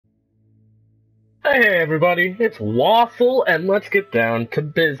Hey everybody, it's Waffle, and let's get down to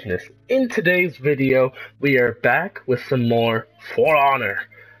business. In today's video, we are back with some more For Honor.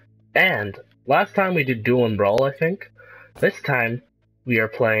 And last time we did Duel and Brawl, I think. This time, we are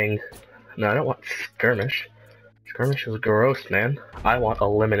playing... No, I don't want Skirmish. Skirmish is gross, man. I want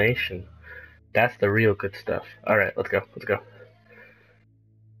Elimination. That's the real good stuff. Alright, let's go.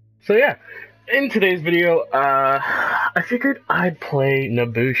 So yeah, in today's video, I figured I'd play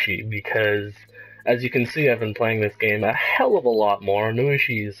Nobushi because... As you can see, I've been playing this game a hell of a lot more.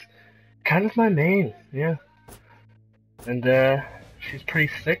 Nobushi's kind of my main, yeah. And, she's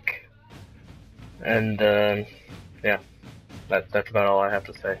pretty sick. And, yeah. That's about all I have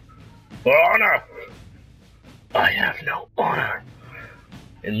to say. For honor! I have no honor!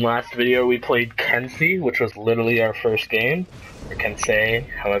 In last video, we played Kensei, which was literally our first game. Or Kensei,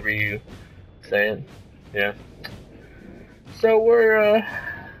 however you say it. Yeah. So we're,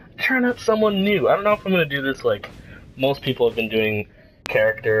 trying out someone new. I don't know if I'm gonna do this like most people have been doing,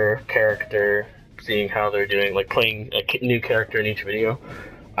 character, seeing how they're doing, like playing a new character in each video.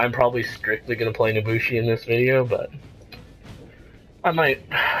 I'm probably strictly gonna play Nobushi in this video, but I might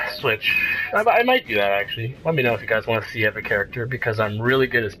switch. I might do that actually. Let me know if you guys want to see every character, because I'm really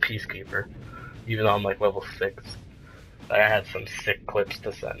good as Peacekeeper, even though I'm like level 6. I had some sick clips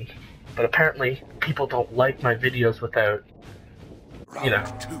to send, but apparently people don't like my videos without, you know.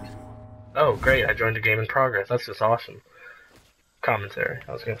 Oh, great, I joined a game in progress. That's just awesome. Commentary,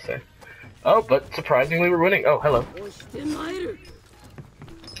 I was gonna say. Oh, but surprisingly we're winning. Oh, hello.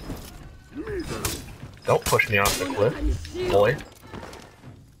 Don't push me off the cliff, boy.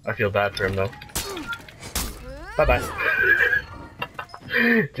 I feel bad for him, though. Bye-bye.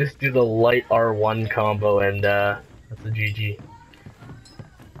 Just do the light R1 combo and, that's a GG.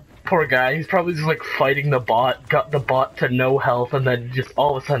 Poor guy, he's probably just like fighting the bot, got the bot to no health, and then just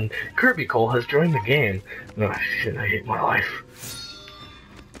all of a sudden, Kirby Cole has joined the game. Oh shit, I hate my life.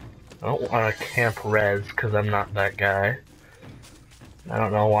 I don't want to camp res, because I'm not that guy. I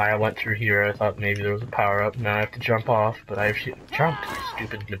don't know why I went through here. I thought maybe there was a power up. Now I have to jump off, but I have jumped,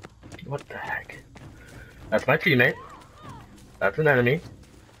 stupid. What the heck? That's my teammate. That's an enemy.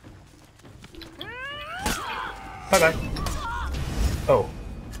 Bye bye. Oh.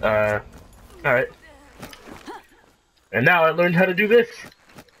 Alright. And now I learned how to do this!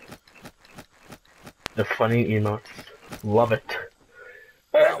 The funny emotes. Love it.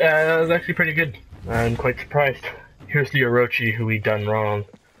 That was actually pretty good. I'm quite surprised. Here's the Orochi who we done wrong.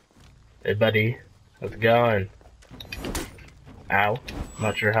 Hey buddy, how's it going? Ow.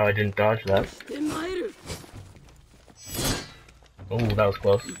 Not sure how I didn't dodge that. Oh, that was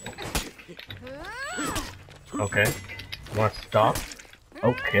close. Okay. You want to stop?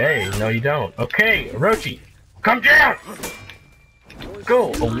 Okay, no you don't. Okay, Orochi, come down!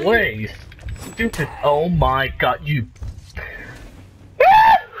 Go away, you stupid. Oh my god, you.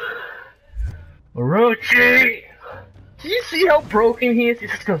 Orochi! Do you see how broken he is? He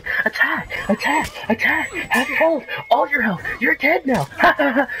just goes, attack, have your health, all your health, you're dead now.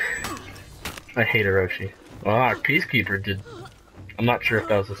 I hate Orochi. Well, our Peacekeeper did. I'm not sure if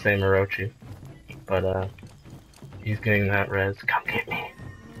that was the same Orochi, but he's getting that res. Come get me.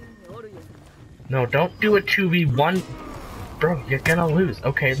 No, don't do a 2v1. Bro, you're gonna lose.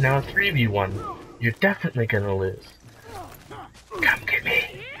 Okay, now a 3v1. You're definitely gonna lose. Come get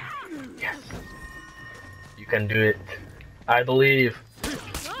me. Yes. You can do it. I believe.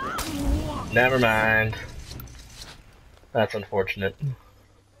 Never mind. That's unfortunate.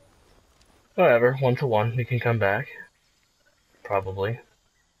 Whatever, 1-1. We can come back. Probably.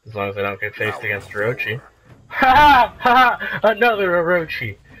 As long as I don't get faced against Orochi. Ha ha! Another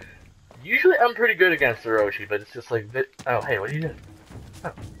Orochi! Usually I'm pretty good against Orochi, but it's just like oh, hey, what are you doing?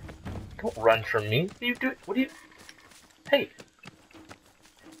 Oh. Don't run from me. What are you doing? What are you... Hey!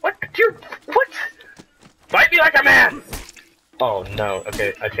 What? What? Fight me like a man! Oh no,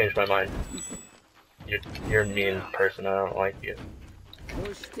 okay, I changed my mind. You're a mean person, I don't like you.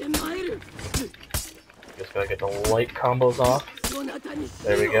 Just gotta get the light combos off.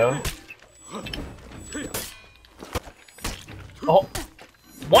 There we go. Oh!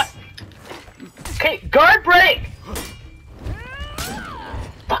 What? Okay, guard break!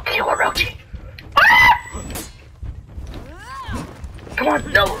 Fuck you, Orochi! Ah! Come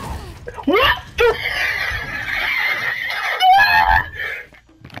on, no! What?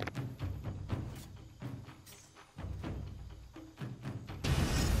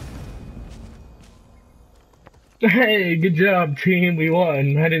 Hey, good job, team. We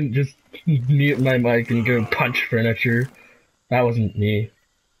won. I didn't just mute my mic and go punch furniture. That wasn't me.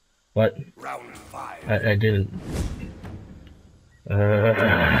 What? Round 5. I didn't.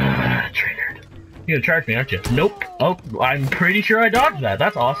 Triggered. You're gonna charge me, aren't you? Nope. Oh, I'm pretty sure I dodged that.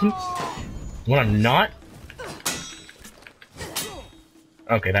 That's awesome. When I'm not...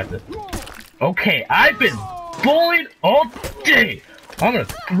 Okay, that's it. Okay, I've been bullied all day! I'm gonna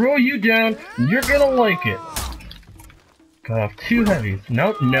throw you down, and you're gonna like it. Got off 2 heavies.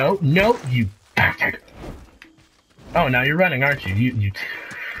 No, no, no, you bastard! Oh, now you're running, aren't you? You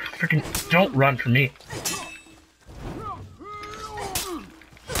freaking don't run from me.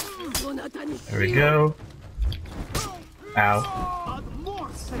 There we go. Ow.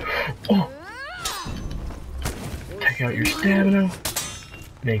 Oh. Take out your stamina.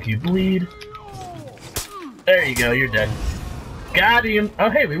 Make you bleed. There you go, you're dead. Got him! Oh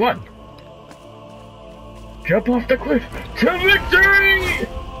hey, we won! Jump off the cliff to victory!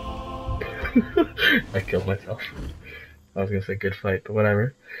 I killed myself. I was gonna say good fight, but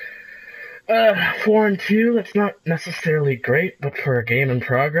whatever. 4-2, that's not necessarily great, but for a game in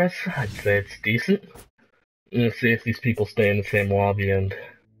progress, I'd say it's decent. Let's see if these people stay in the same lobby, and...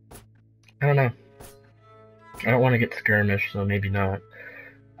 I don't know. I don't want to get skirmished, so maybe not.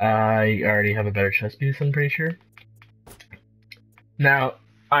 I already have a better chest piece, I'm pretty sure. Now,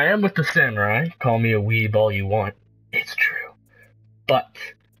 I am with the samurai. Call me a weeb all you want. It's true. But,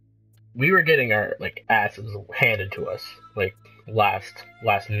 we were getting our, like, asses handed to us, like, last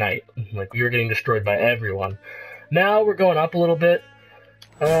night. Like, we were getting destroyed by everyone. Now, we're going up a little bit.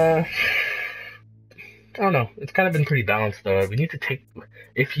 I don't know. It's kind of been pretty balanced, though. We need to take...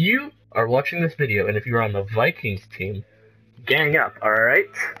 If you are watching this video, and if you're on the Vikings team, gang up, alright?